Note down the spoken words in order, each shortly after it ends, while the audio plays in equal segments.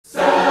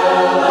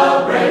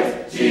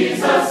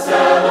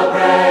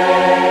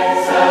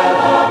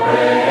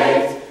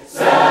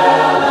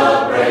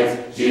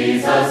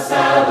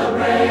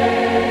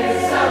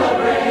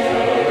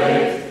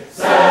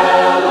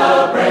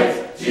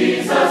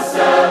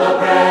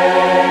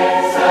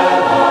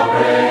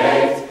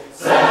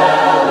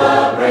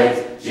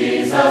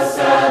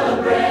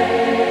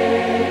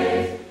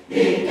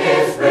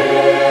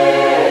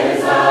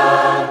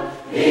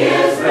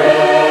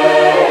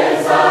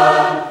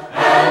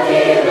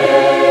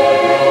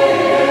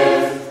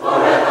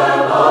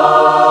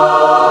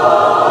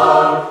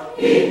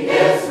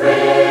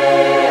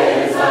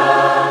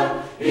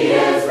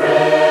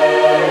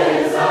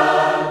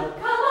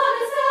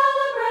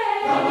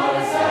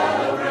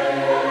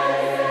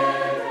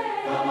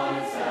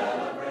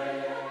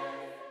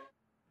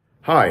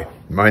Hi,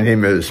 my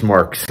name is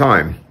Mark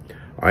Seim.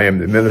 I am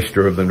the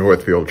minister of the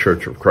Northfield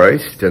Church of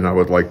Christ, and I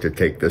would like to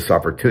take this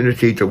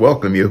opportunity to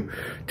welcome you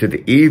to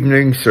the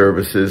evening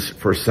services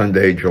for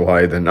Sunday,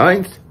 July the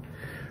 9th.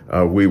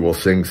 We will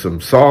sing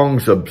some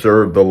songs,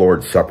 observe the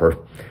Lord's Supper,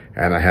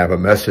 and I have a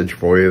message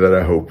for you that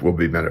I hope will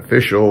be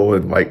beneficial,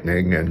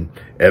 enlightening, and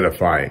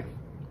edifying.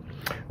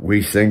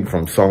 We sing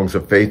from songs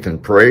of faith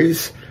and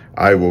praise.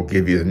 I will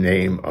give you the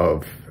name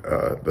of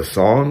the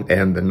song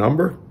and the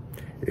number.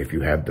 If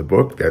you have the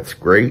book, that's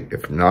great.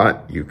 If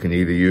not, you can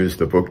either use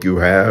the book you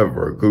have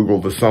or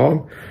Google the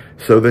song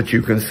so that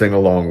you can sing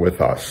along with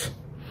us.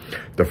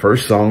 The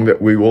first song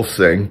that we will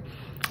sing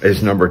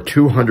is number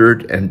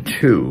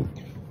 202.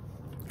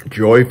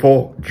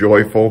 Joyful,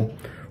 joyful,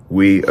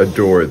 we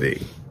adore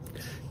thee.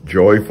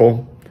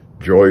 Joyful,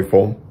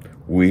 joyful,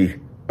 we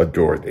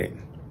adore thee.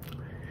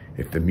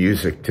 If the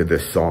music to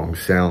this song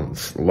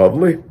sounds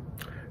lovely,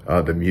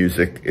 the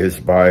music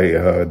is by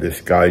this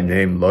guy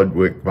named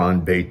Ludwig van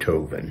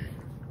Beethoven.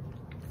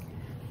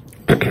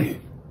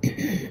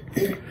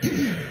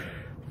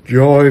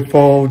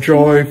 Joyful,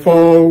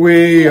 joyful,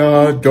 we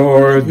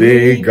adore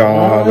thee,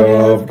 God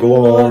of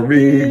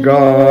glory,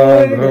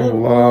 God of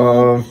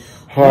love.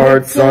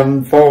 Hearts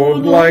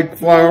unfold like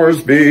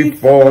flowers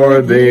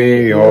before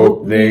thee,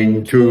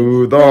 opening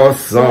to the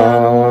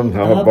sun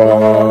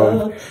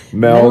above.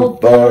 Melt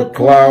the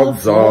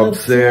clouds of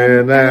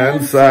sin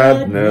and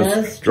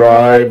sadness,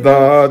 drive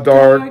the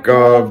dark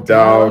of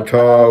doubt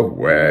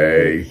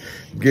away.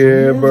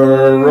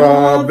 Giver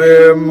of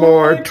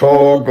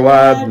immortal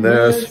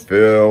gladness,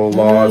 fill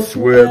us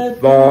with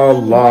the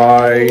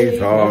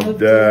light of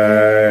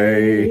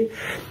day.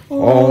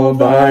 All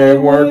thy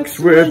works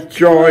with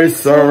joy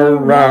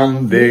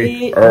surround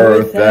thee,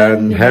 earth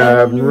and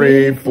heaven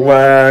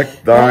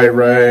reflect thy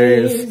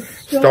rays.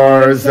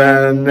 Stars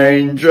and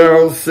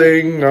angels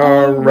sing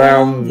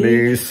around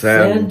thee,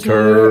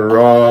 center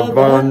of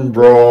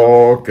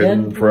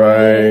unbroken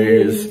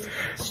praise.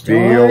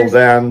 Field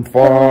and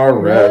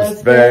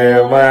forest,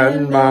 vale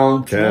and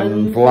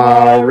mountain,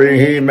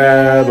 flowery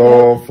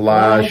meadow,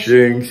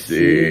 flashing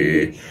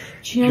sea.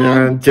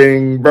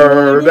 Chanting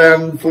bird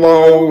and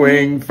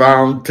flowing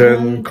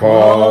fountain,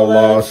 call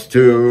us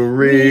to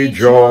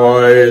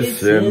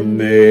rejoice in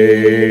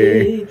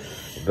thee.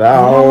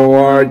 Thou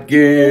art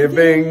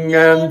giving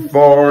and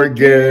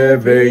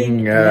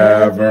forgiving,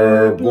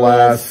 ever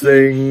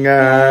blessing,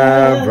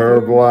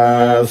 ever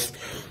blessed.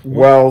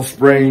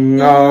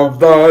 Wellspring of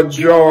the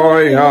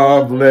joy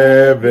of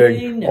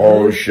living,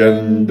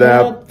 ocean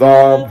depth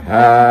of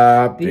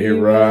happy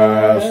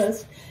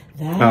rest.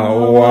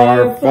 Thou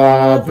our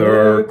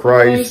Father,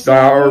 Christ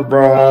our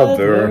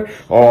brother,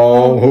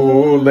 all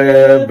who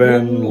live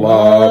in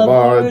love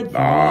are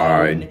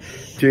thine.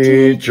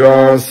 Teach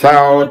us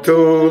how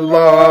to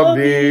love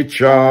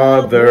each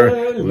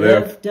other,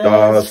 lift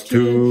us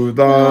to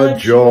the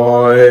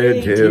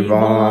joy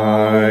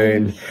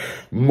divine.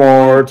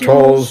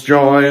 Mortals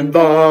join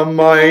the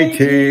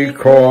mighty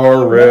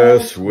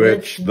chorus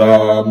which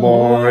the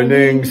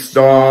morning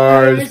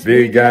stars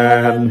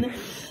began.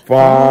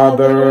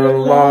 Father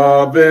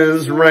love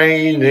is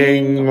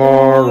reigning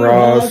o'er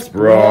us,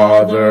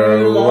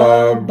 brother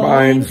love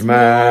binds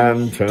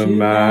man to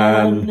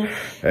man.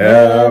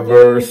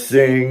 Ever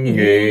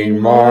singing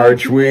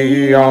march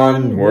we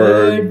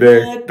onward,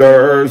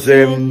 victors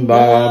in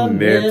the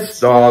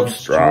midst of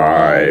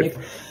strife.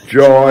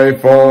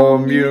 Joyful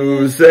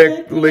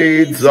music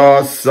leads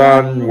us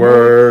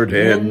onward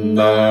in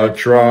the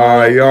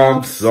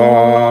triumph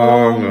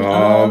song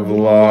of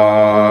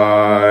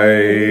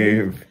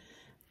life.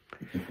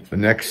 The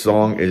next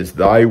song is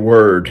Thy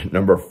Word,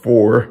 number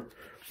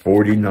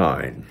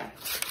 449.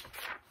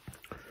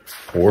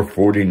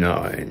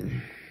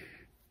 449.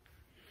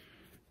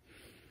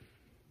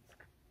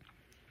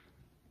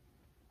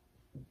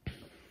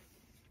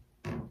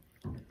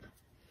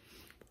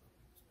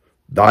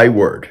 Thy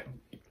Word.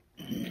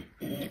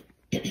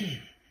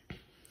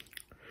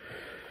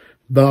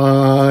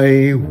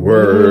 Thy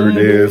word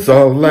is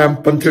a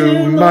lamp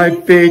unto my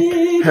feet,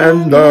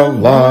 and a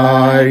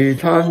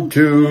light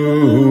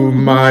unto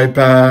my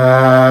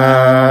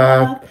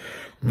path.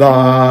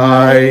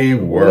 Thy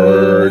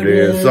word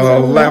is a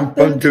lamp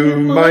unto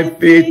my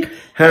feet,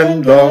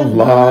 and a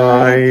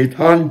light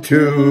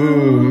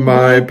unto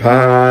my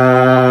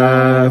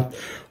path.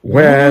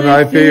 When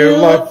I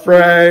feel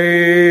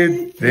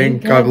afraid,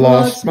 think I've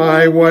lost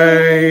my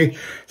way,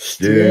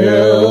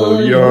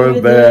 still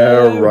you're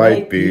there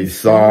right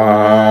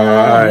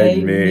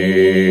beside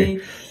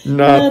me.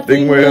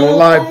 Nothing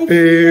will I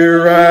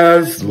fear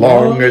as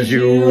long as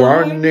you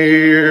are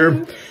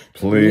near.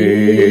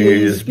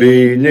 Please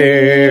be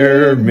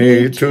near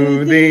me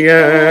to the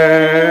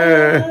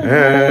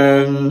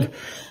end.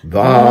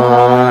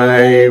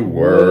 Thy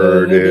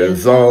word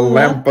is a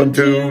lamp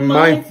unto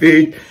my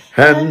feet,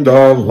 and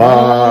a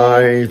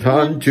light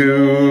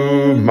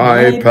unto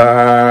my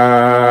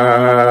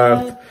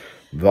path.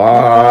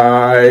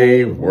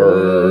 Thy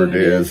word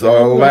is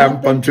a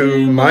lamp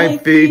unto my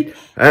feet,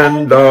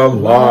 and a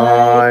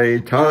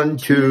light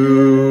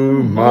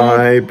unto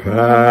my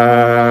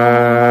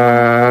path.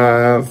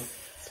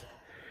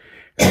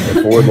 And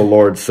before the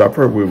Lord's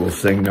Supper, we will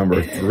sing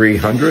number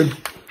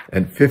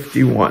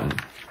 351.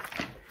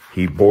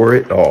 He bore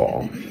it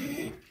all.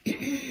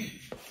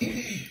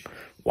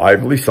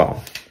 Lively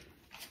song.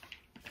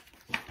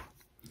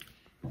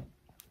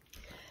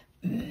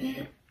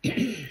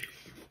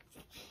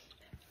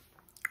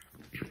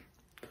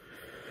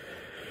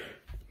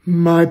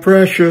 My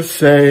precious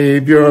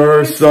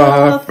Savior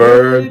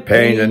suffered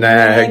pain and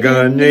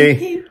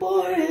agony,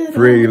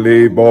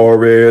 freely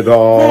bore it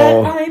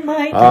all.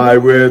 I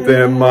with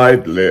him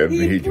might live.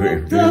 He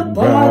took the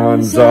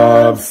bonds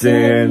of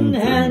sin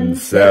and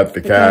set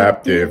the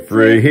captive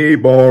free. He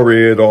bore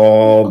it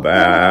all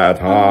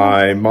that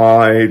I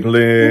might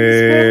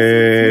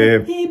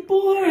live.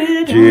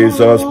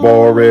 Jesus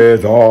bore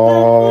it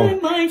all.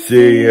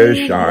 See his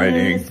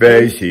shining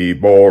face. He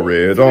bore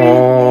it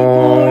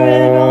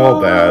all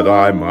that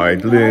I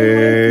might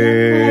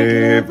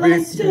live.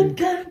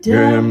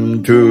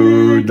 Him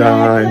to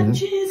die.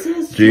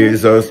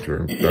 Jesus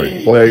took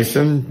my place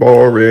and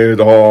bore it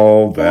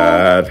all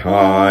that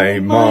I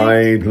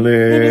might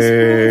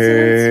live.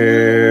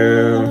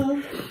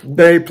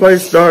 They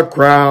placed a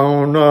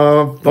crown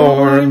of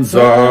thorns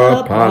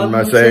upon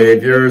my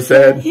Savior's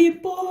head.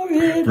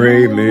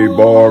 Freely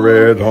bore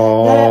it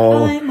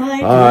all.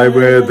 I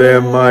with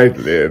him might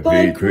live.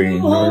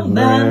 Between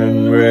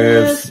men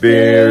with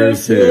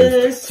spears,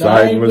 his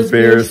side was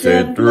pierced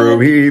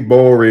through. He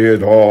bore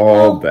it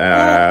all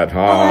that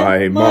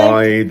I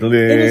might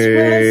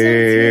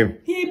live.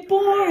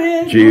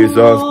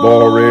 Jesus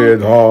bore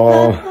it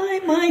all.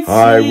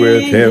 I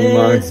with him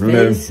might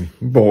live.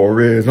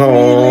 Bore it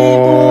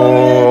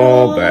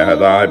all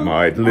that I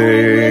might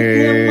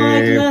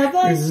live.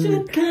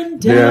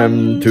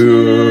 Condemned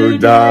to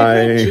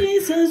die.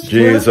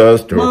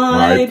 Jesus took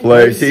my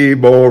place. He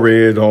bore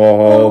it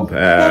all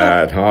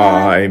that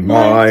I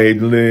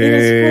might live.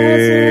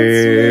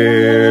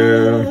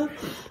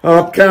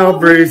 Up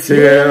Calvary's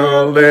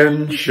hill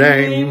in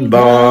shame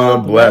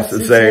the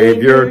blessed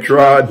Savior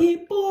trod.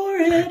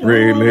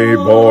 Really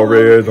bore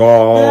it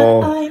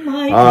all.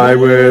 I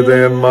with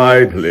him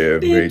might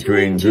live.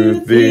 Between two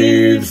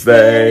thieves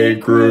they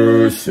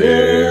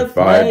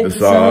crucified the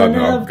Son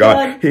of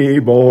God. He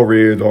bore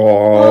it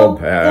all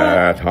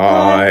that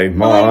I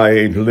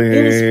might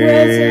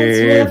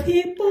live.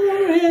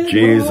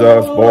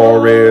 Jesus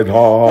bore it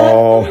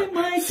all.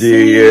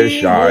 See his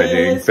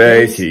shining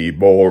face. He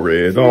bore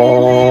it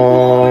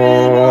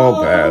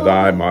all that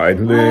I might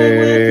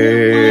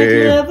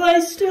live.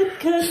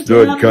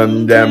 Stood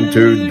condemned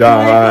to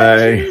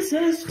die.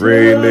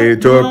 Freely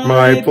took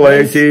my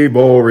place. He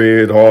bore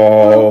it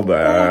all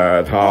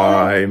that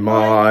I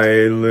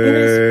might live.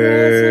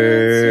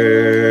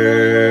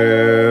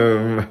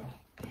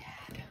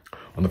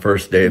 On the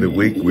first day of the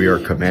week, we are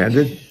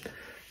commanded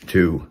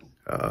to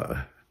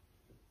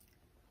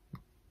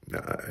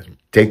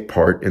take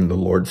part in the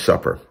Lord's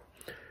Supper.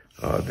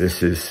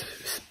 This is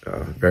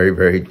very,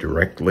 very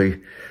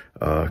directly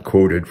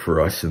quoted for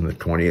us in the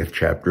 20th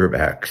chapter of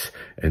Acts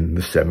and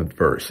the 7th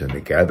verse. And they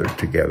gathered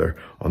together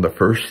on the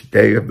first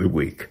day of the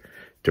week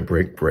to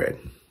break bread.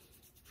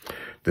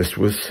 This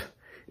was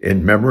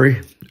in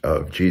memory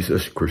of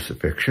Jesus'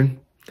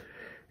 crucifixion.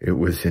 It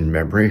was in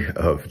memory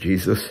of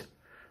Jesus,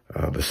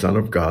 the Son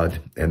of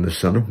God and the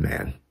Son of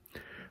Man,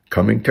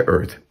 coming to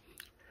earth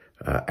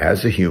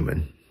as a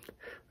human,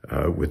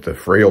 with the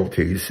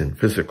frailties and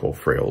physical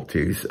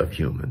frailties of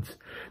humans,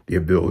 the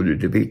ability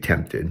to be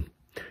tempted,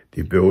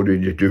 the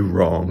ability to do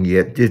wrong,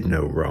 yet did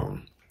no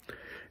wrong.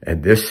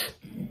 And this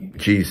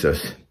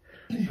Jesus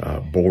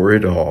bore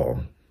it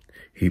all.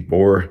 He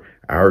bore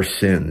our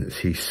sins.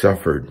 He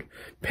suffered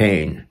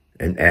pain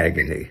and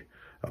agony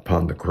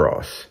upon the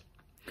cross.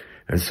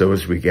 And so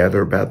as we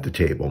gather about the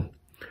table,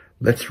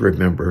 let's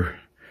remember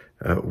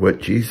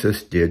what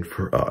Jesus did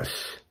for us.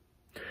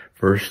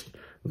 First,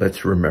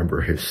 let's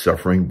remember his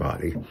suffering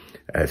body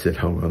as it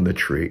hung on the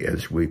tree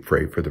as we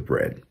pray for the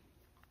bread.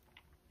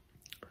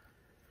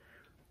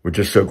 We're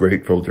just so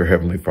grateful to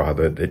Heavenly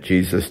Father that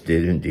Jesus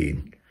did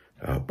indeed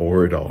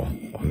bore it all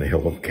on the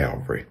hill of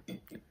Calvary.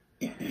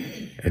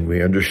 And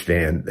we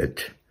understand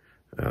that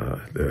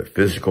the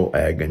physical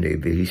agony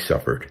that he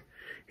suffered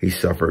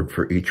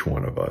for each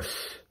one of us.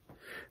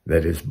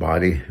 That his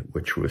body,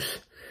 which was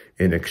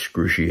in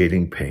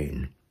excruciating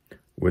pain,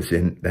 was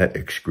in that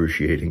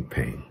excruciating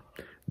pain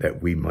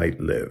that we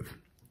might live.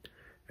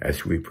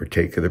 As we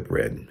partake of the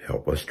bread,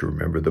 help us to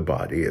remember the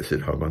body as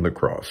it hung on the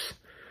cross.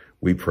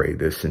 We pray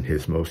this in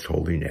his most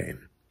holy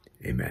name.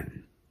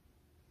 Amen.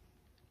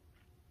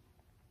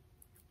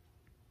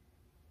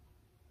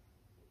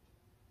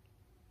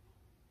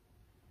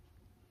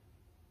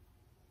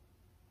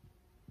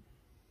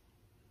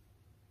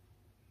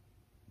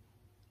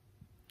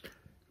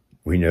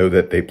 We know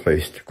that they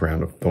placed a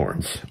crown of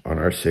thorns on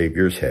our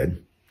Savior's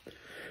head,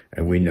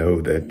 and we know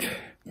that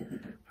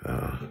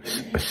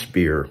a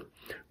spear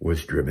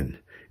was driven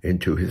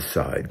into his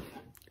side.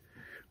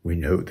 We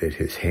know that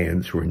his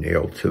hands were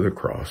nailed to the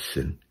cross,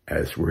 and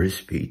as were his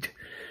feet.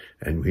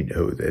 And we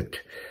know that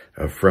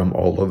from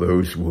all of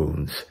those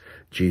wounds,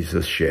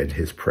 Jesus shed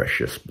his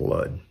precious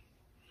blood.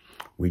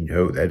 We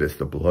know that is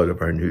the blood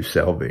of our new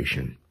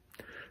salvation,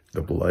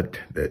 the blood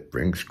that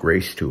brings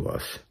grace to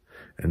us,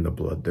 and the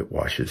blood that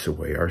washes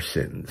away our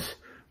sins.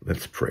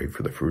 Let's pray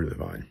for the fruit of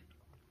the vine.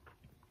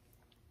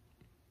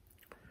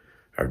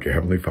 Our dear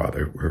Heavenly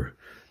Father, we're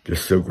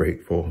just so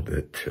grateful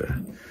that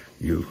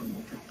you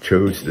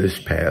chose this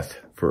path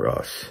for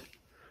us,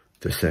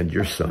 to send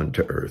your Son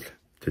to earth,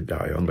 to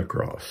die on the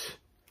cross,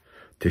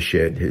 to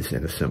shed his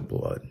innocent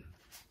blood.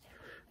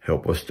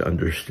 Help us to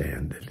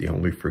understand that the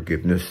only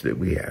forgiveness that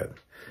we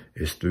have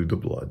is through the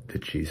blood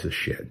that Jesus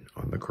shed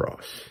on the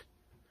cross.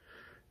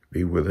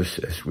 Be with us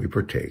as we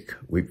partake.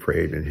 We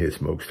pray it in his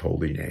most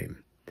holy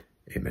name.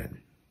 Amen.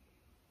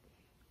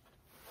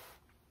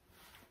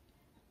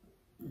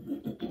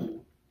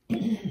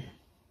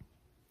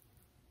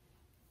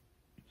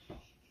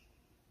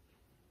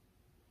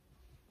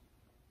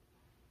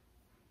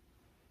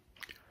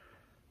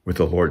 With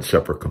the Lord's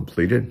Supper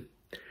completed,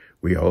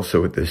 we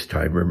also at this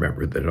time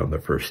remember that on the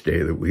first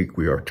day of the week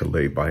we are to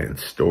lay by in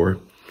store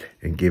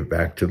and give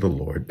back to the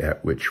Lord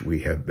that which we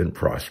have been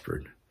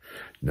prospered.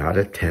 Not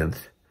a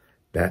tenth,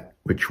 that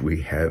which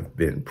we have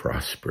been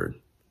prospered.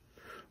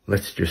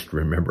 Let's just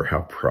remember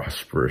how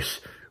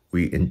prosperous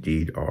we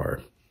indeed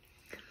are.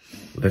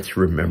 Let's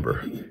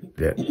remember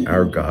that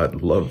our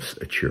God loves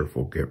a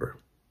cheerful giver.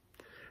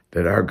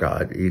 That our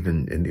God,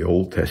 even in the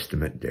Old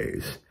Testament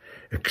days,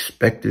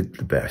 expected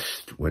the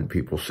best when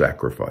people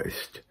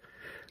sacrificed.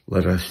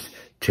 Let us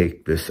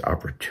take this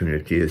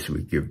opportunity as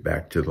we give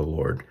back to the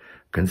Lord.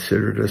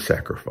 Consider it a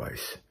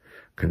sacrifice.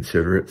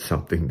 Consider it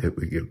something that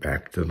we give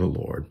back to the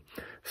Lord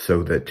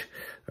so that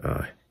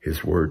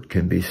his word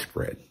can be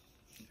spread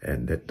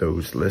and that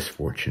those less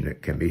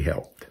fortunate can be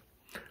helped.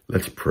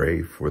 Let's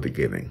pray for the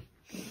giving.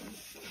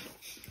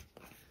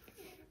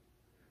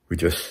 We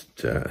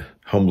just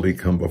humbly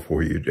come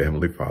before you,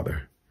 Heavenly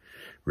Father,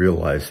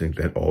 realizing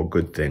that all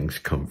good things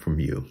come from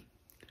you,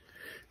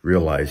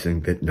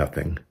 realizing that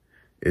nothing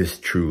is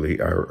truly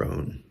our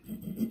own,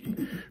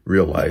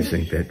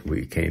 realizing that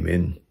we came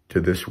into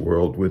this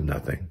world with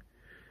nothing,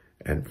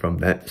 and from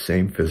that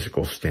same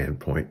physical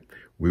standpoint,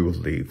 we will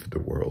leave the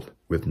world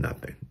with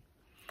nothing.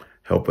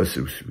 Help us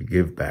as we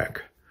give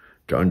back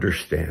to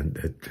understand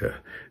that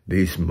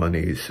these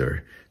monies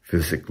are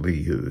physically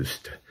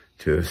used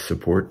to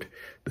support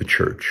the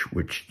church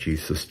which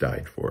Jesus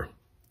died for.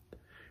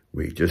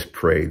 We just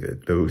pray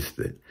that those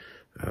that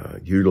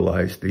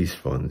utilize these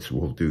funds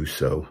will do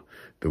so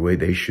the way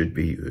they should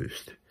be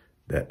used,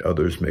 that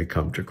others may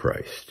come to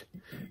Christ,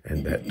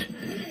 and that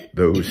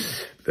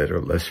those that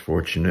are less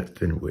fortunate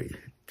than we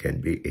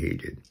can be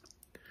aided.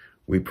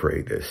 We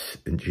pray this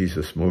in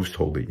Jesus' most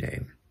holy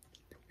name.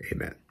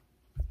 Amen.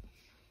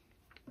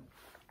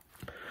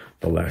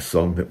 The last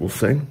song that we'll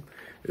sing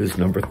is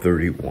number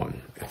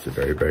 31. It's a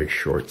very, very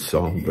short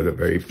song, but a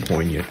very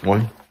poignant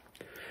one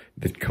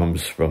that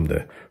comes from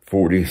the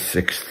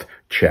 46th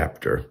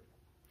chapter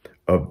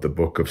of the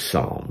book of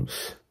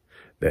Psalms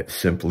that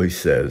simply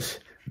says,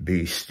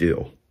 "Be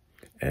still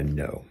and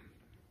know."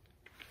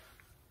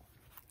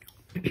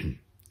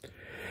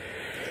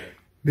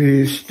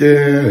 Be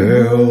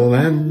still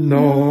and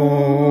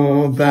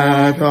know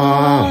that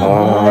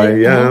I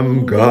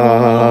am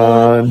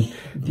God.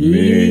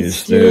 Be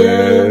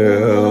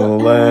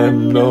still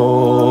and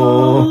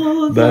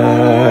know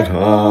that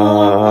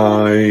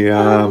I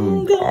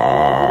am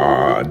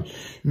God.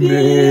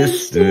 Be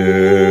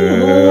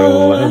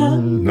still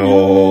and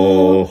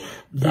know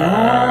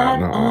that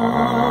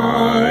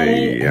I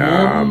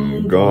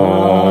am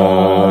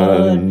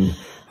God.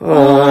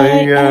 I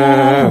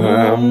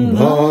am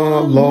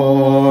the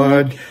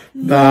Lord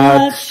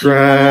that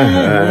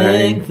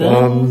strengthens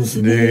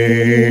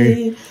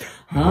thee.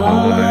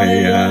 I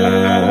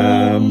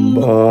am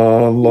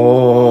the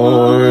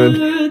Lord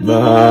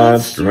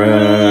that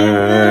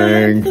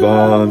strengthens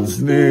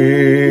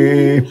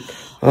thee.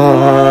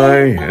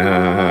 I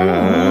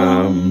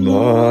am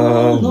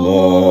the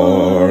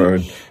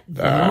Lord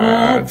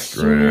that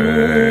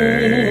strengthens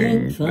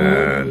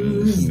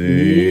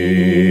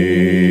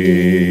thee.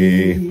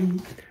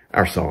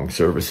 Our song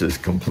service is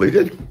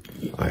completed.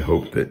 I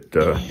hope that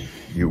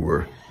you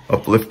were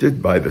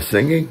uplifted by the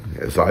singing,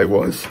 as I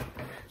was,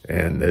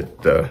 and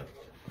that the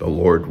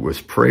Lord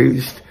was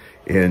praised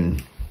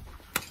in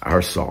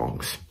our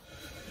songs.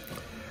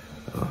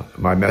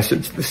 My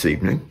message this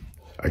evening,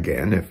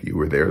 again, if you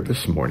were there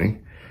this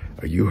morning,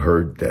 you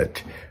heard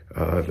that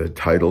the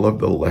title of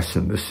the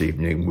lesson this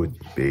evening would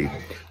be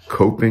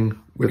Coping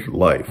with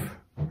Life.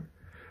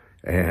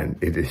 And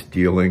it is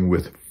dealing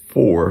with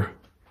 4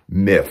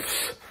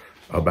 myths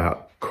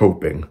about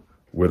coping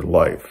with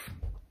life.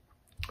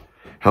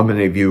 How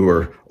many of you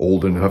are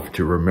old enough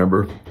to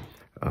remember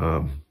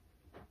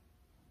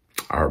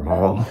our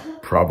mom,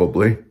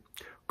 probably,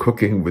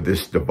 cooking with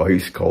this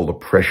device called a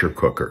pressure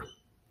cooker?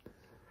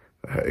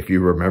 If you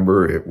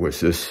remember, it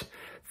was this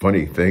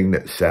funny thing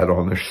that sat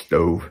on the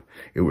stove.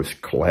 It was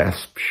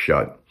clasped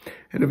shut,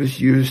 and it was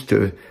used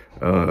to,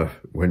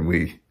 when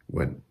we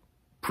when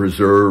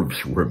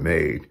preserves were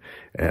made,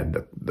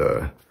 and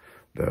the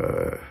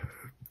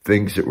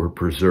things that were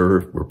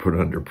preserved were put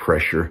under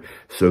pressure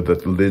so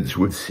that the lids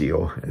would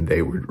seal and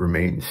they would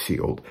remain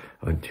sealed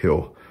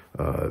until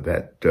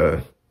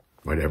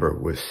whatever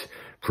was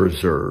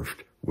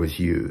preserved was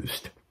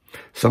used.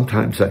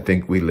 Sometimes I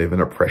think we live in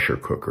a pressure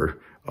cooker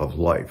of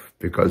life,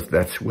 because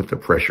that's what the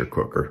pressure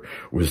cooker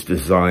was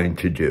designed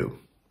to do.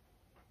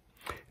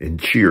 In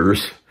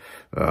Cheers,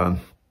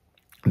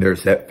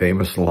 there's that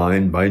famous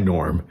line by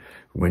Norm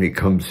when he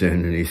comes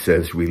in and he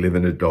says, "We live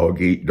in a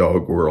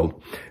dog-eat-dog world,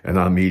 and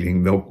I'm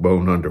eating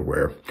milk-bone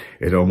underwear."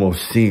 It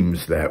almost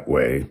seems that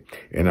way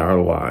in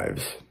our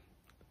lives.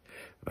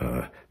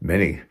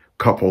 Many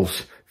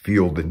couples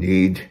feel the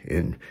need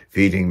in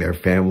feeding their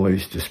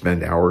families to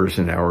spend hours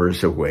and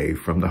hours away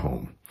from the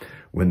home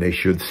when they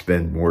should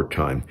spend more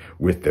time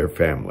with their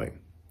family.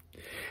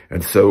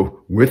 And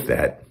so with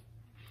that,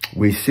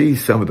 we see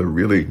some of the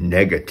really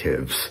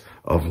negatives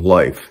of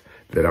life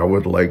that I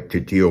would like to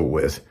deal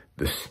with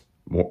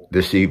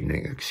this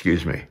evening,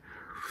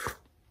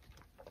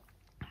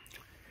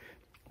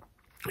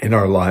 In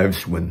our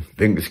lives, when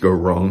things go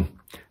wrong,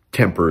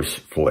 tempers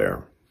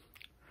flare.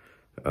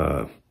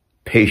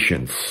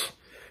 Patience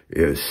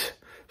is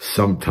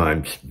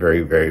sometimes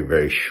very, very,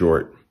 very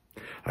short.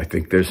 I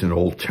think there's an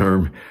old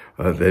term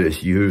that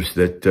is used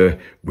that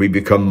we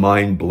become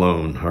mind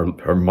blown.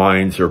 Our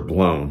minds are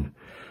blown.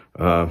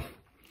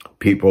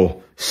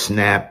 People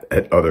snap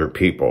at other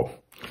people.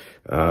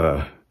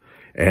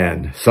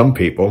 And some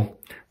people,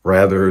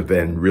 rather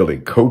than really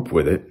cope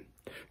with it,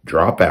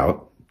 drop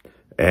out.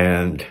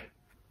 And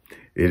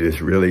it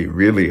is really,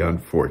 really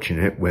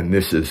unfortunate when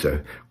this is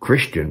a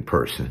Christian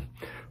person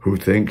who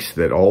thinks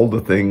that all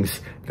the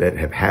things that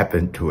have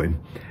happened to him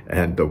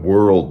and the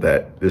world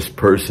that this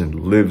person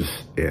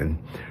lives in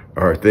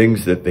are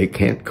things that they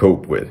can't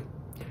cope with.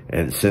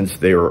 And since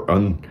they are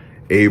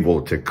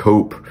unable to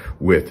cope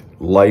with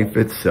life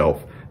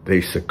itself,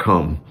 they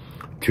succumb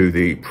to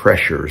the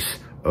pressures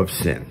of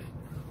sin.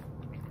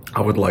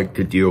 I would like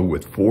to deal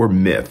with 4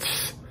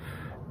 myths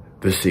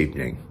this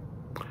evening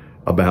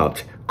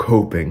about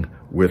coping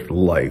with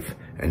life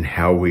and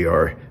how we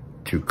are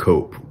to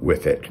cope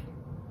with it.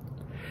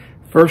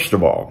 First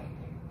of all,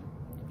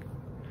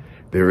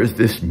 there is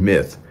this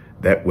myth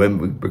that when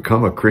we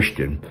become a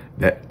Christian,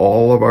 that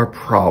all of our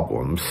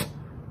problems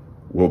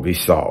will be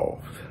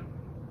solved.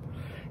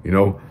 You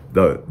know,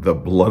 the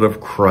blood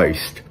of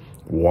Christ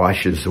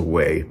washes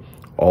away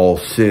all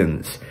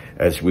sins,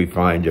 as we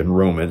find in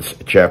Romans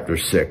chapter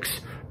 6,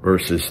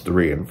 verses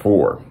 3 and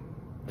 4.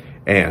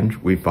 And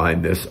we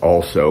find this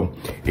also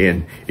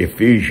in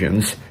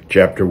Ephesians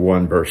chapter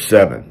 1, verse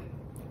 7.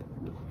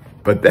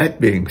 But that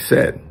being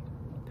said,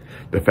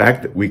 the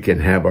fact that we can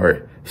have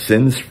our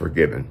sins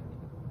forgiven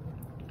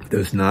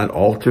does not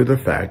alter the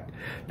fact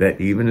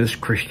that even as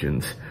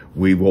Christians,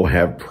 we will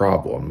have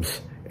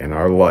problems in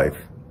our life.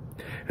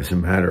 As a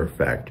matter of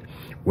fact,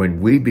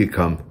 when we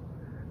become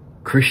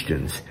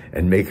Christians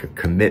and make a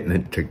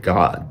commitment to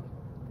God,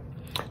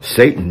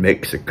 Satan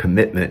makes a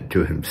commitment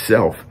to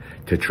himself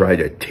to try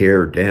to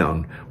tear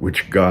down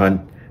which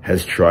God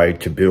has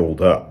tried to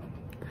build up.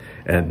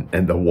 And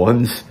the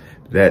ones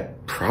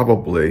that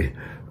probably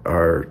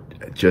are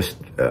just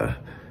the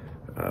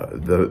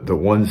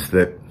ones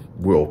that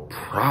will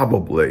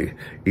probably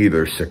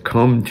either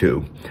succumb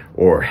to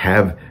or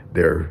have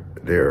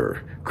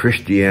their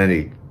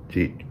Christianity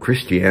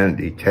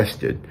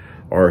tested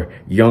are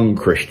young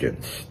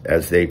Christians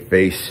as they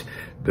face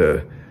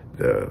the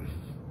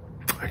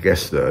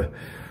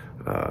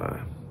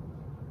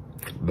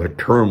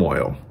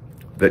turmoil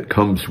that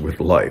comes with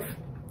life.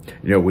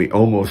 You know, we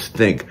almost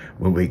think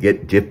when we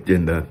get dipped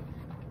in the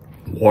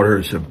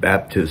waters of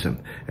baptism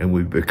and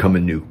we become a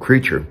new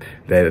creature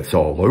that it's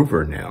all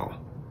over now.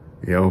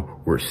 You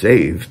know, we're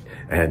saved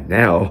and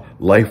now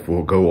life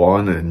will go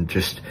on and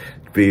just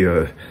be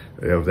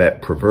that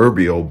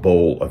proverbial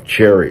bowl of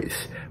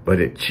cherries, but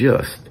it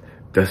just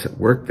doesn't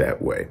work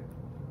that way.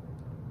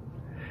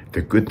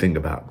 The good thing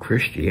about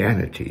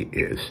Christianity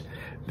is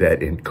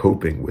that in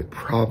coping with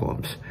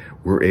problems,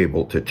 we're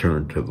able to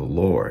turn to the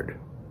Lord.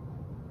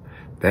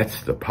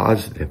 That's the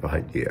positive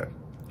idea.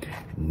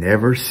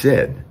 Never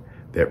said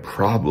that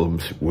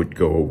problems would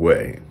go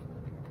away.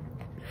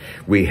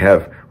 We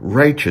have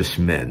righteous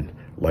men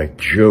like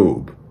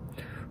Job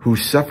who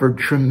suffered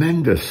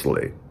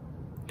tremendously.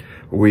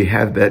 We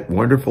have that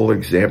wonderful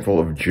example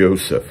of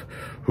Joseph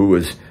who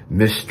was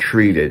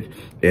mistreated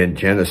in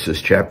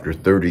Genesis chapter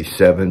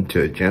 37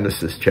 to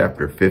Genesis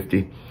chapter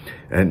 50.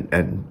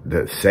 And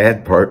the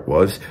sad part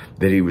was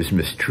that he was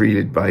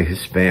mistreated by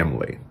his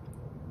family.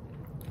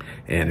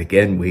 And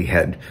again, we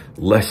had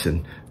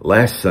lesson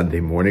last Sunday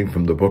morning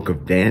from the book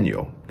of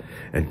Daniel.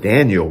 And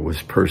Daniel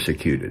was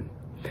persecuted.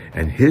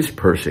 And his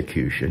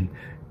persecution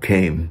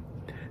came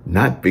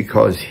not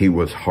because he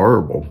was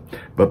horrible,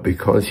 but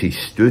because he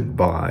stood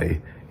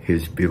by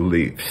his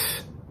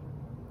beliefs.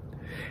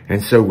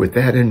 And so with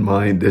that in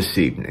mind this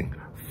evening,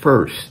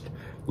 first,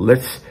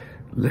 let's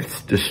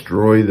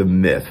destroy the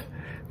myth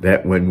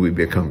that when we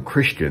become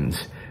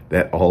Christians,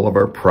 that all of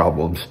our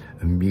problems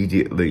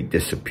immediately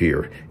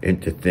disappear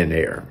into thin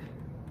air.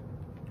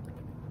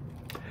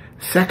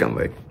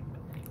 Secondly,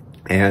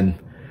 and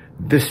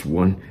this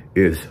one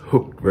is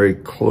hooked very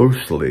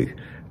closely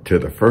to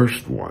the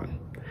first one,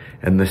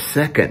 and the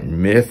second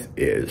myth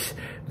is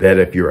that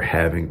if you're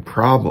having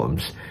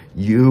problems,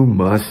 you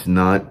must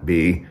not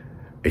be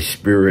a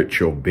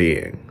spiritual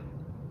being.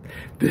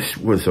 This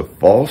was a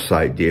false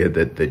idea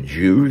that the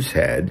Jews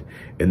had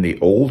in the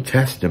Old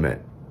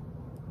Testament.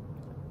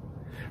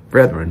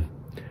 Brethren,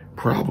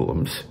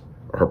 problems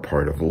are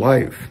part of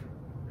life,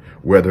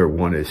 whether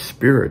one is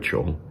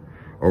spiritual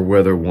or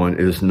whether one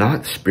is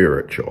not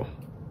spiritual.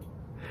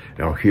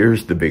 Now,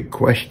 here's the big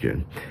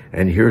question,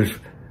 and here's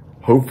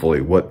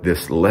hopefully what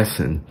this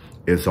lesson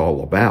is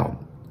all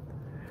about.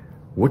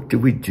 What do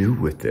we do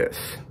with this?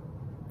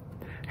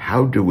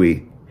 How do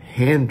we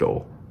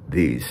handle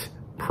these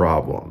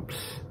problems?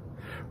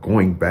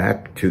 Going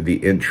back to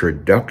the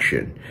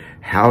introduction,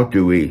 how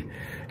do we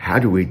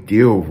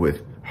deal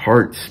with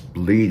hearts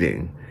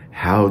bleeding?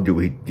 How do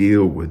we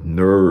deal with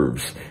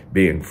nerves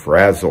being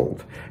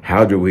frazzled?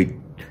 How do we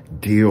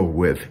deal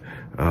with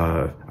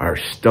our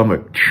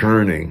stomach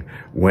churning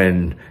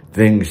when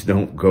things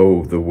don't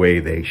go the way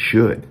they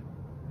should?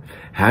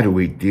 How do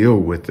we deal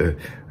with with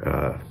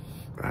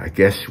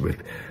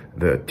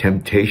the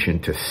temptation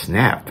to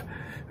snap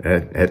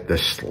at the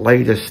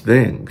slightest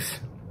things?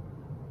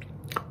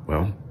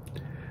 Well,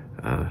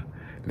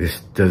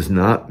 this does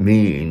not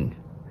mean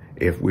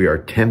if we are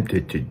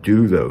tempted to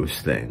do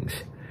those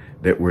things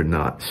that we're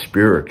not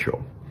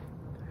spiritual.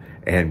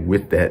 And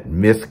with that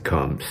myth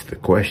comes the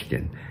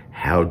question,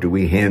 how do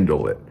we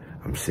handle it?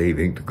 I'm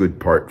saving the good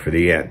part for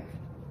the end.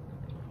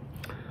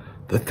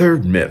 The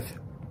third myth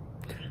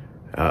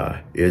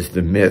is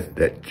the myth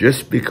that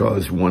just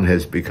because one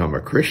has become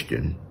a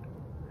Christian,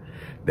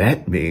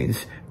 that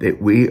means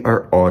that we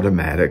are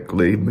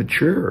automatically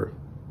mature.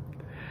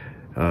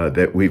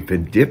 That we've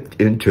been dipped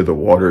into the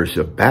waters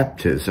of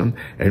baptism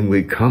and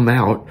we come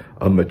out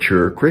a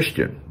mature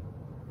Christian.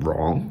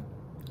 Wrong.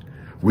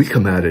 We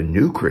come out a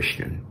new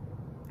Christian.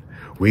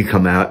 We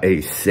come out a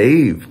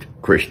saved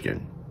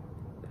Christian.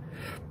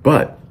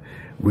 But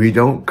we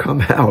don't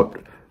come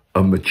out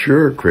a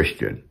mature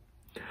Christian.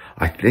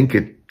 I think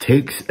it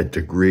takes a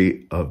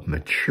degree of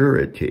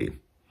maturity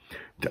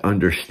to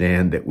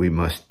understand that we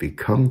must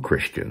become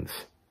Christians,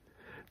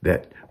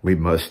 that we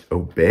must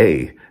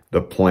obey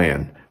the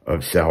plan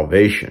of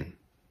salvation.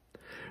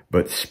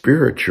 But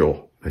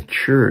spiritual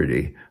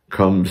maturity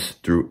comes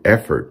through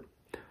effort,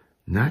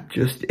 not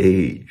just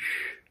age,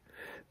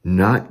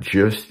 not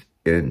just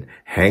in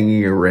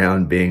hanging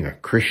around being a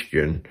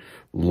Christian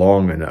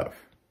long enough.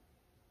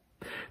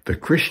 The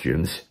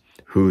Christians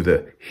who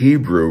the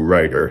Hebrew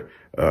writer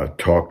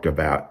talked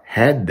about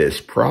had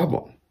this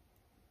problem.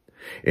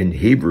 In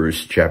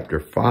Hebrews chapter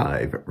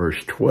 5,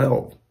 verse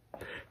 12,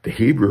 the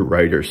Hebrew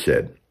writer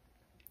said,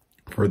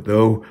 "For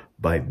though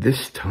by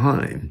this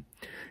time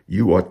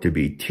you ought to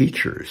be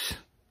teachers,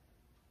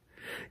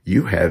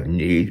 you have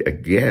need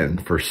again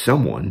for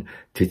someone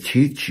to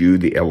teach you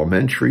the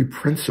elementary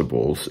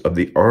principles of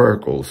the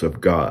oracles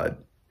of God,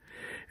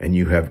 and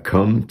you have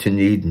come to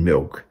need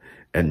milk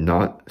and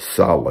not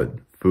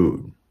solid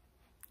food."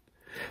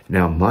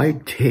 Now, my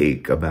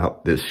take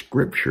about this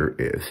scripture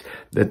is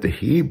that the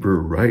Hebrew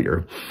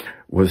writer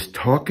was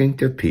talking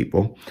to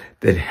people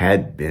that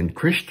had been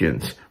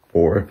Christians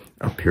for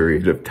a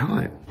period of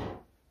time.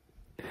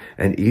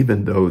 And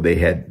even though they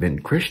had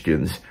been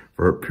Christians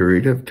for a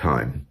period of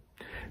time,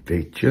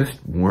 they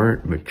just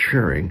weren't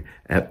maturing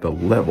at the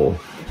level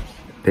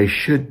they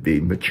should be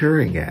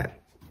maturing at.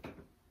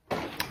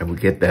 And we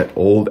get that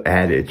old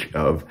adage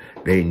of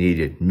they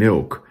needed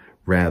milk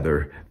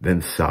rather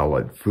than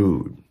solid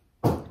food.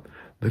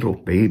 Little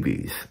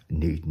babies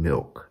need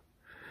milk.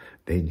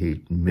 They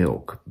need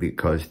milk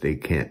because they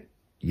can't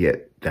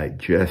yet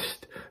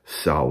digest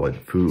solid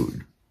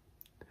food.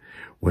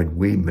 When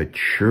we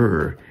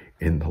mature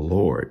in the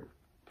Lord,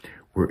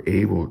 we're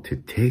able to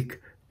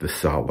take the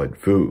solid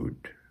food.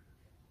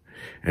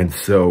 And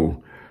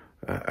so,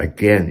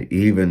 again,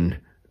 even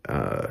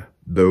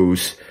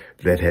those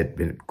that had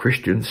been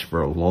Christians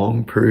for a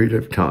long period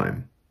of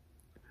time,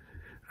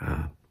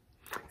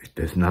 it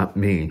does not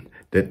mean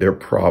that their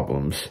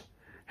problems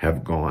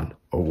have gone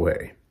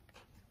away.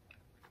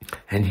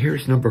 And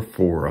here's number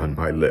 4 on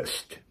my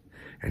list.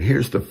 And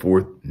here's the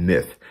 4th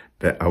myth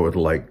that I would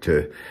like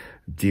to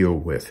deal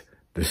with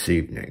this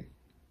evening.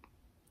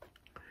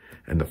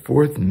 And the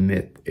 4th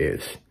myth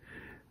is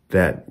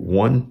that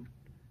one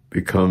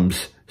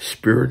becomes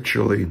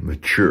spiritually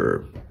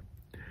mature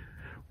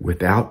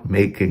without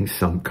making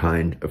some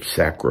kind of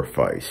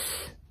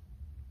sacrifice.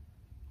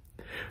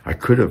 I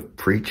could have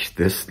preached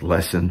this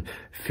lesson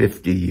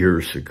 50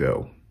 years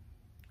ago.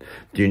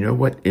 Do you know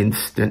what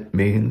instant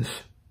means?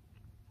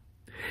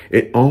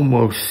 It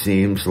almost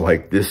seems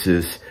like this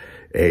is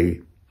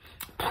a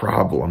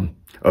problem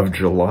of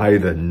July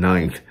the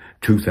 9th,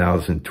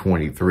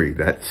 2023.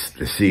 That's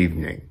this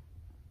evening.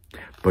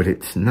 But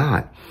it's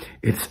not.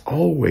 It's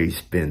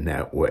always been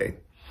that way.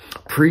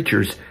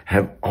 Preachers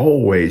have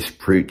always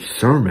preached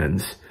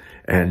sermons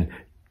and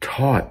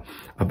taught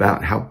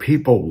about how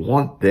people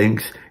want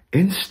things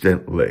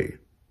instantly.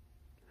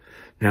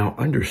 Now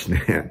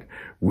understand,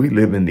 we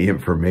live in the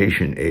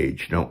information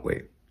age, don't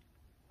we?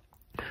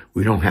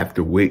 We don't have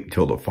to wait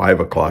till the 5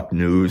 o'clock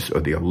news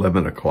or the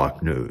 11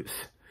 o'clock news.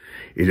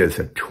 It is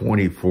a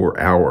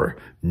 24-hour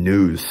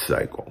news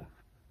cycle.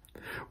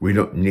 We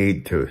don't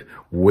need to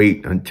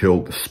wait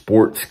until the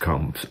sports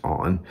comes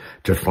on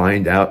to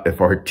find out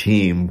if our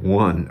team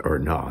won or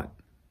not.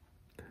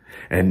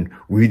 And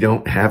we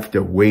don't have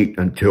to wait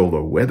until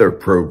the weather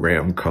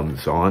program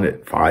comes on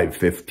at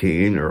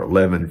 5:15 or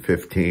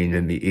 11:15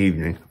 in the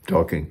evening, I'm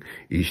talking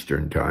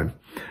Eastern time,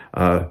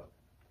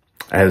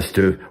 as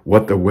to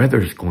what the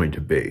weather's going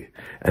to be.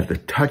 At the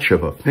touch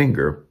of a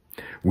finger,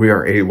 we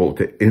are able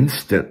to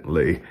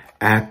instantly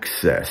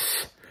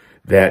access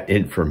that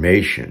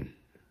information.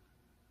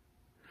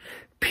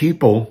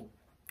 People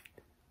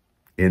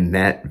in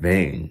that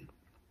vein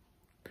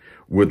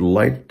would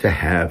like to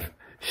have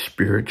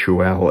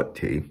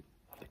spirituality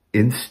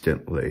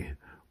instantly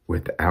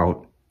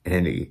without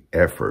any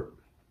effort.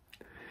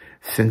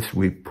 Since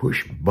we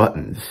push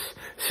buttons,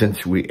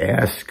 since we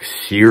ask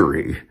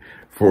Siri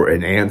for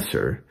an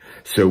answer,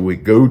 so we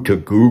go to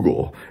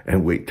Google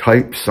and we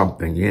type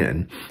something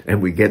in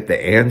and we get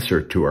the answer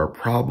to our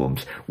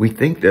problems, we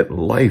think that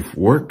life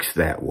works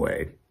that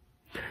way.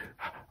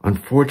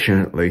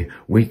 Unfortunately,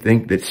 we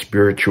think that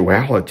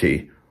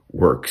spirituality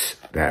works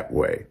that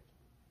way.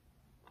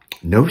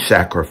 No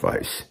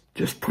sacrifice,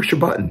 just push a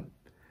button,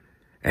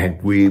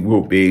 and we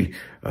will be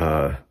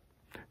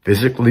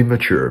physically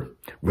mature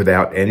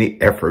without any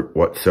effort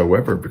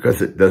whatsoever,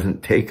 because it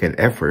doesn't take an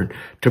effort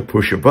to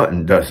push a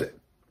button, does it?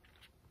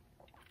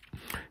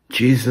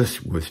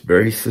 Jesus was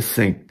very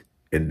succinct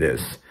in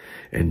this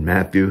in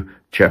Matthew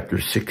chapter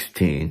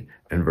 16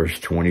 and verse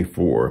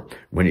 24,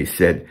 when he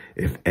said,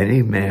 "If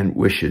any man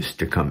wishes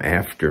to come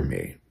after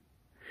me,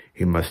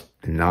 he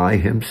must deny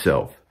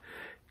himself,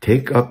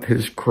 take up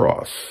his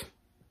cross,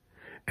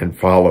 and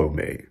follow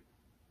me."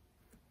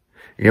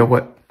 You know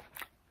what?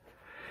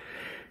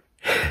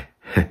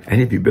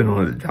 Any of you been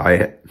on a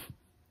diet?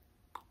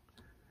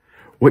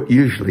 What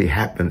usually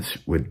happens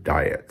with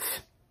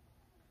diets?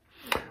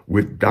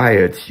 With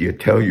diets, you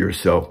tell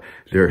yourself,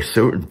 there are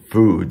certain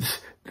foods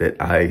that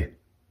I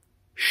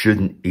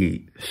shouldn't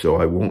eat, so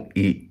I won't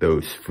eat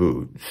those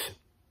foods.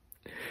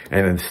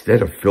 And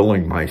instead of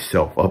filling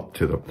myself up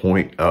to the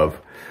point of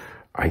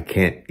I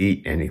can't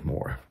eat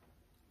anymore,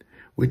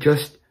 we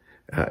just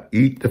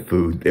eat the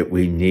food that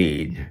we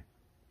need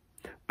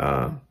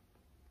to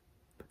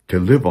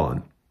live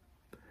on,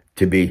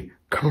 to be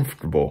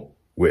comfortable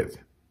with.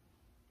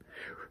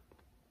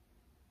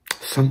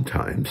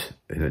 Sometimes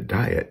in a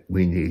diet,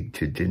 we need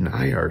to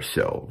deny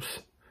ourselves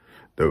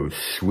those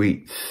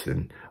sweets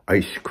and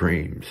ice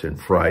creams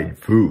and fried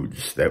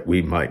foods that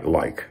we might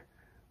like.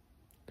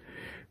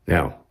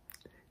 Now,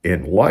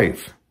 in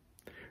life,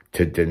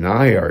 to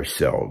deny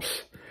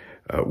ourselves,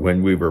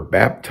 when we were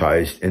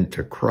baptized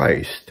into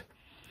Christ,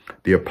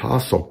 the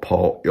Apostle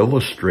Paul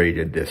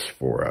illustrated this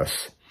for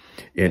us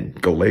in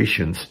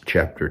Galatians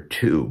chapter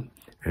 2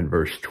 and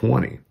verse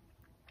 20.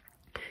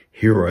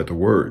 Here are the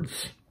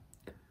words,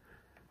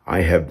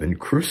 "I have been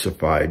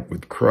crucified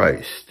with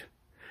Christ."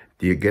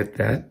 Do you get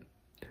that?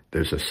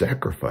 There's a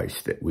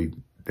sacrifice that we've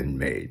been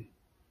made.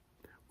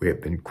 We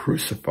have been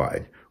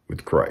crucified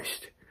with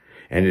Christ.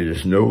 And it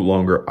is no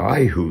longer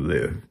I who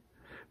live,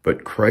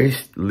 but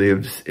Christ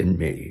lives in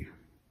me.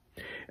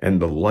 And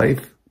the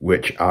life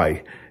which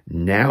I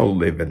now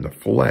live in the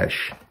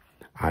flesh,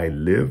 I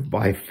live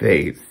by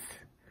faith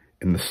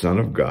in the Son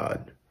of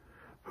God,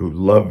 who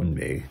loved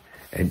me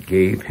and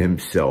gave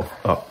himself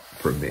up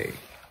for me.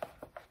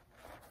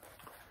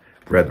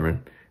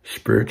 Brethren,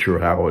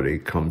 spirituality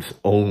comes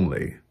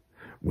only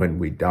when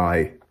we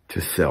die to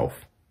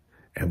self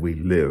and we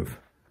live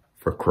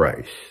for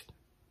Christ.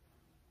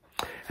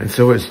 And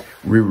so as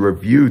we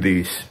review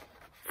these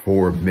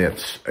 4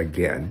 myths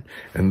again,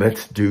 and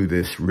let's do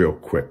this real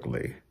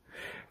quickly.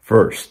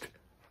 First,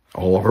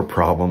 all of our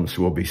problems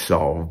will be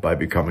solved by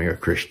becoming a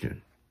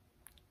Christian.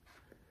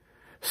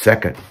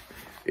 Second,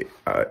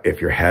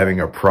 if you're having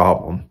a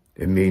problem,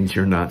 it means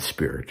you're not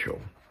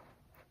spiritual.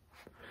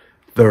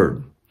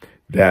 Third,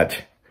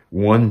 that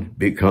one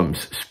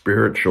becomes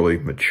spiritually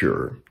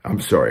mature.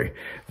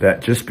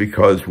 That just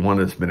because one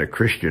has been a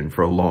Christian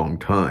for a long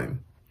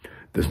time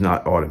does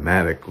not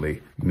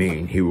automatically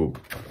mean he will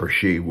or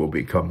she will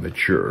become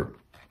mature.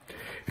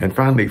 And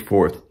finally,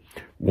 fourth,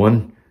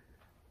 one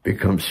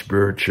becomes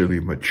spiritually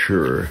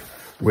mature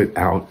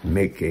without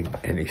making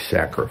any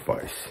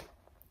sacrifice.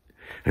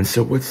 And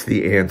so what's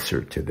the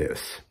answer to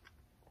this?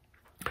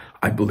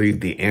 I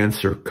believe the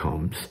answer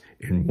comes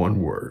in one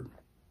word.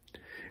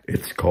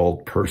 It's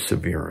called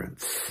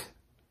perseverance.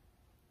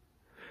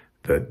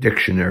 The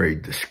dictionary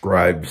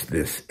describes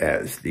this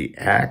as the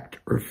act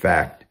or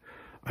fact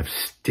of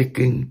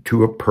sticking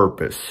to a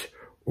purpose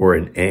or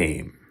an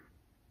aim.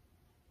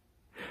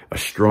 A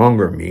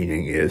stronger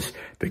meaning is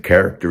the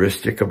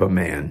characteristic of a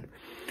man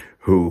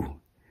who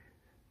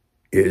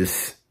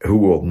who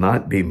will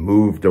not be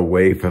moved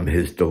away from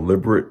his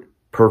deliberate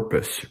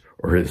purpose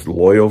or his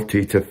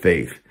loyalty to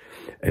faith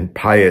and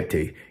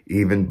piety,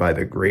 even by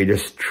the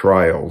greatest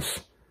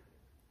trials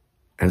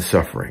and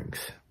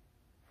sufferings.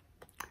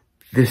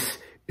 This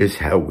is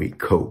how we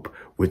cope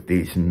with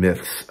these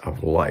myths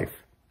of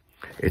life.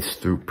 It's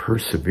through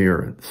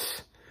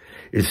perseverance.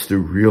 It's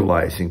through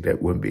realizing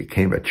that when we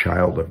became a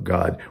child of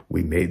God,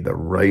 we made the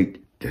right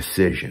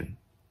decision.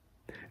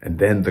 And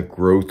then the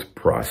growth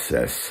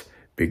process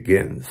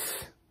begins.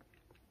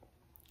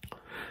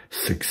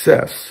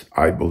 Success,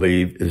 I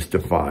believe, is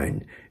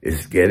defined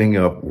as getting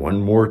up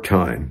one more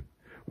time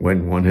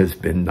when one has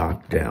been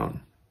knocked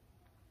down.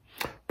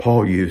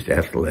 Paul used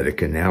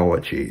athletic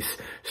analogies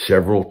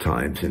several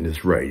times in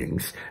his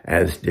writings,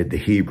 as did the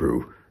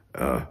Hebrew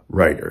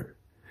writer.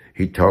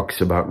 He talks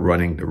about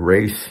running the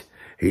race.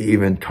 He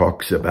even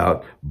talks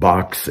about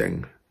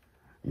boxing,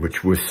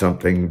 which was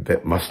something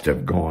that must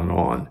have gone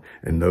on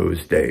in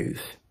those days.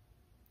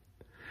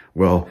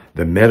 Well,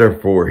 the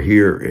metaphor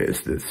here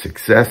is that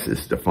success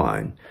is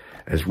defined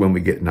as when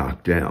we get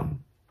knocked down,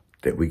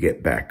 that we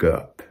get back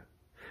up,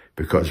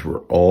 because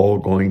we're all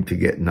going to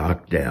get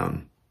knocked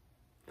down.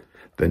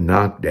 The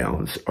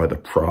knockdowns are the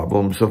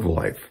problems of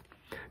life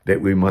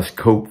that we must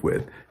cope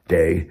with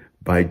day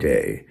by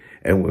day,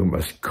 and we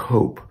must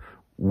cope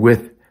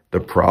with the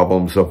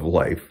problems of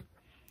life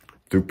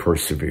through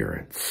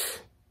perseverance.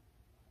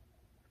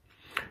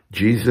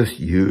 Jesus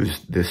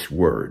used this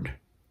word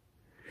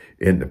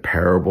in the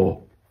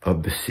parable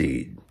of the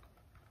seed.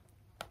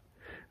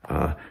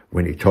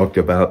 When he talked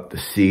about the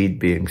seed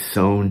being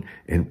sown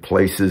in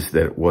places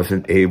that it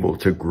wasn't able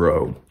to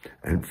grow.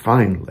 And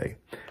finally,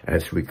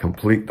 as we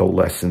complete the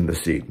lesson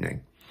this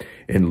evening,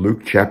 in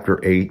Luke chapter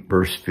 8,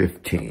 verse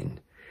 15,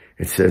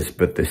 it says,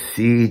 "But the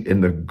seed in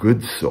the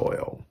good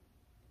soil,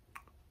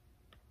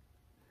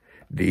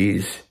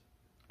 these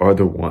are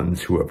the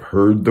ones who have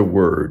heard the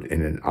word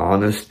in an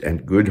honest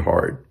and good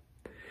heart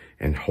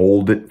and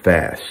hold it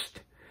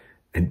fast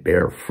and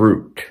bear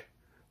fruit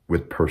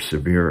with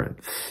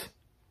perseverance."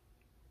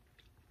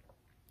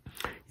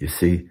 You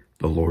see,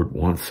 the Lord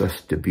wants us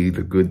to be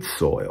the good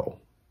soil.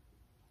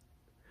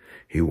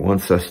 He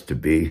wants us to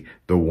be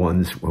the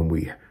ones, when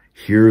we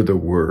hear the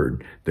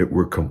word, that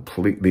we're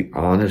completely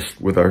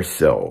honest with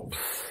ourselves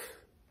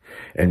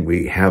and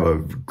we have a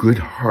good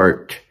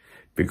heart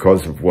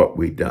because of what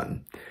we've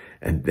done.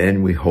 And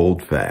then we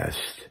hold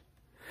fast,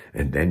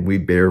 and then we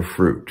bear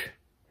fruit,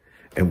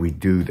 and we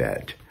do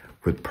that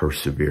with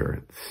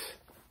perseverance.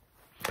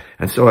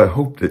 And so I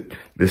hope that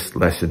this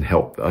lesson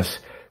helped us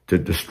to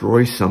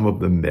destroy some of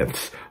the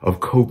myths of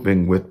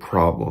coping with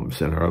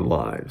problems in our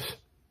lives.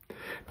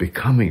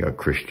 Becoming a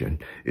Christian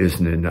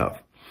isn't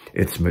enough.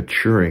 It's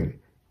maturing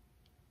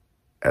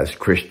as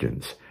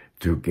Christians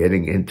through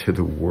getting into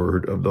the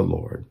word of the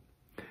Lord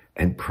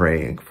and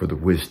praying for the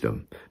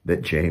wisdom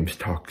that James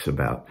talks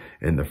about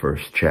in the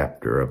first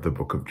chapter of the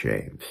book of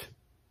James.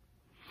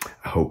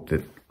 I hope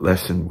that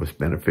lesson was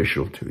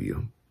beneficial to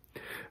you.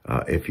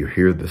 If you're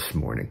here this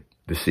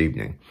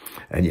evening,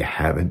 and you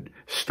haven't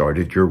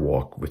started your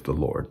walk with the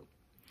Lord,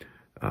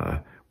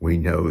 we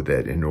know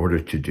that in order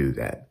to do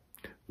that,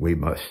 we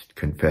must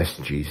confess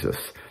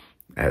Jesus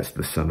as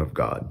the Son of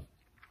God.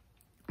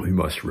 We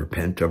must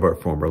repent of our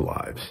former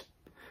lives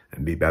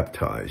and be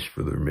baptized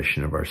for the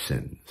remission of our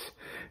sins.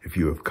 If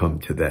you have come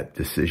to that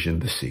decision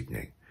this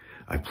evening,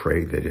 I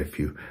pray that if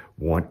you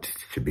want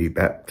to be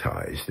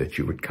baptized, that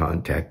you would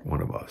contact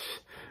one of us,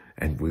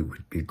 and we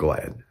would be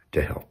glad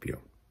to help you.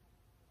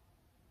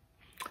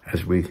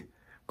 As we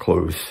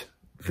close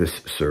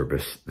this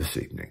service this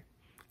evening,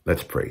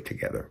 let's pray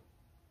together.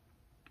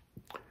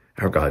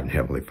 Our God and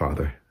Heavenly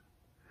Father,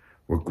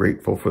 we're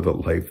grateful for the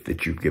life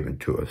that you've given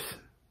to us,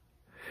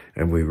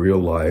 and we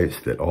realize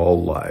that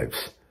all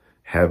lives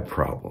have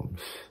problems.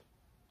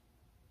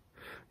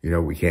 You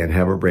know, we can't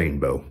have a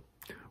rainbow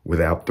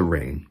without the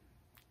rain.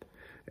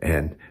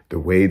 And the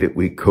way that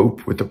we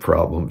cope with the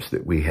problems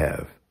that we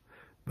have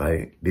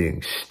by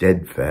being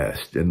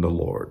steadfast in the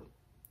Lord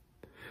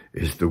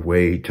is the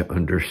way to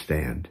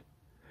understand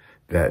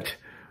that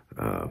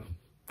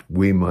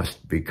we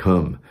must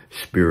become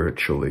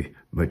spiritually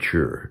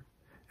mature.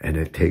 And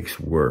it takes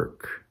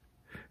work.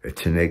 It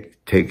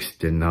takes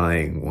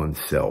denying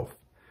oneself.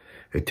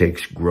 It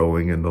takes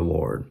growing in the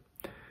Lord.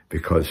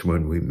 Because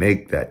when we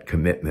make that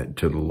commitment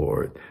to the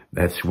Lord,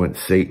 that's when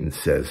Satan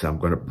says, I'm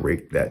going to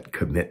break that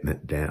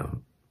commitment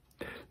down.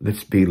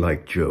 Let's be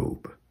like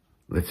Job.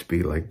 Let's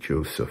be like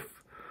Joseph.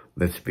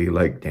 Let's be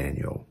like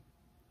Daniel.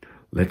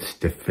 Let's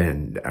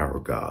defend our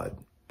God,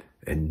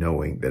 and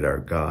knowing that our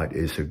God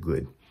is a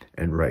good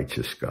and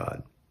righteous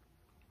God.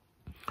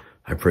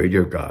 I pray,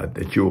 dear God,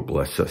 that you will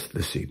bless us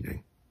this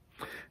evening.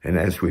 And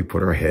as we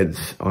put our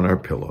heads on our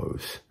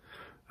pillows,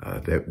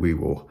 that we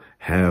will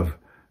have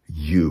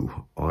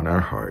you on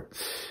our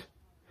hearts,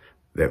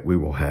 that we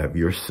will have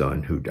your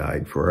Son who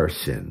died for our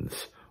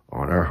sins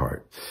on our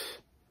hearts.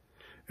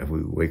 And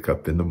we wake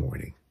up in the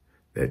morning,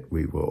 that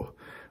we will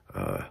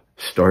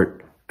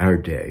start our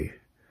day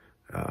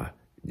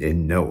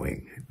in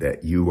knowing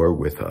that you are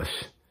with us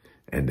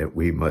and that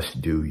we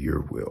must do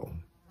your will.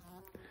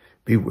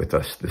 Be with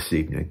us this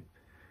evening.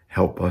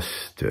 Help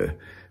us to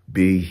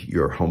be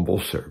your humble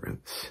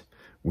servants.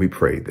 We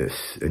pray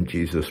this in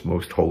Jesus'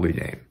 most holy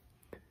name.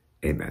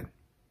 Amen.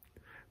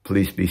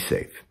 Please be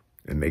safe,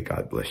 and may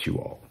God bless you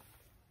all.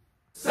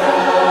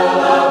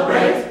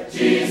 Celebrate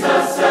Jesus.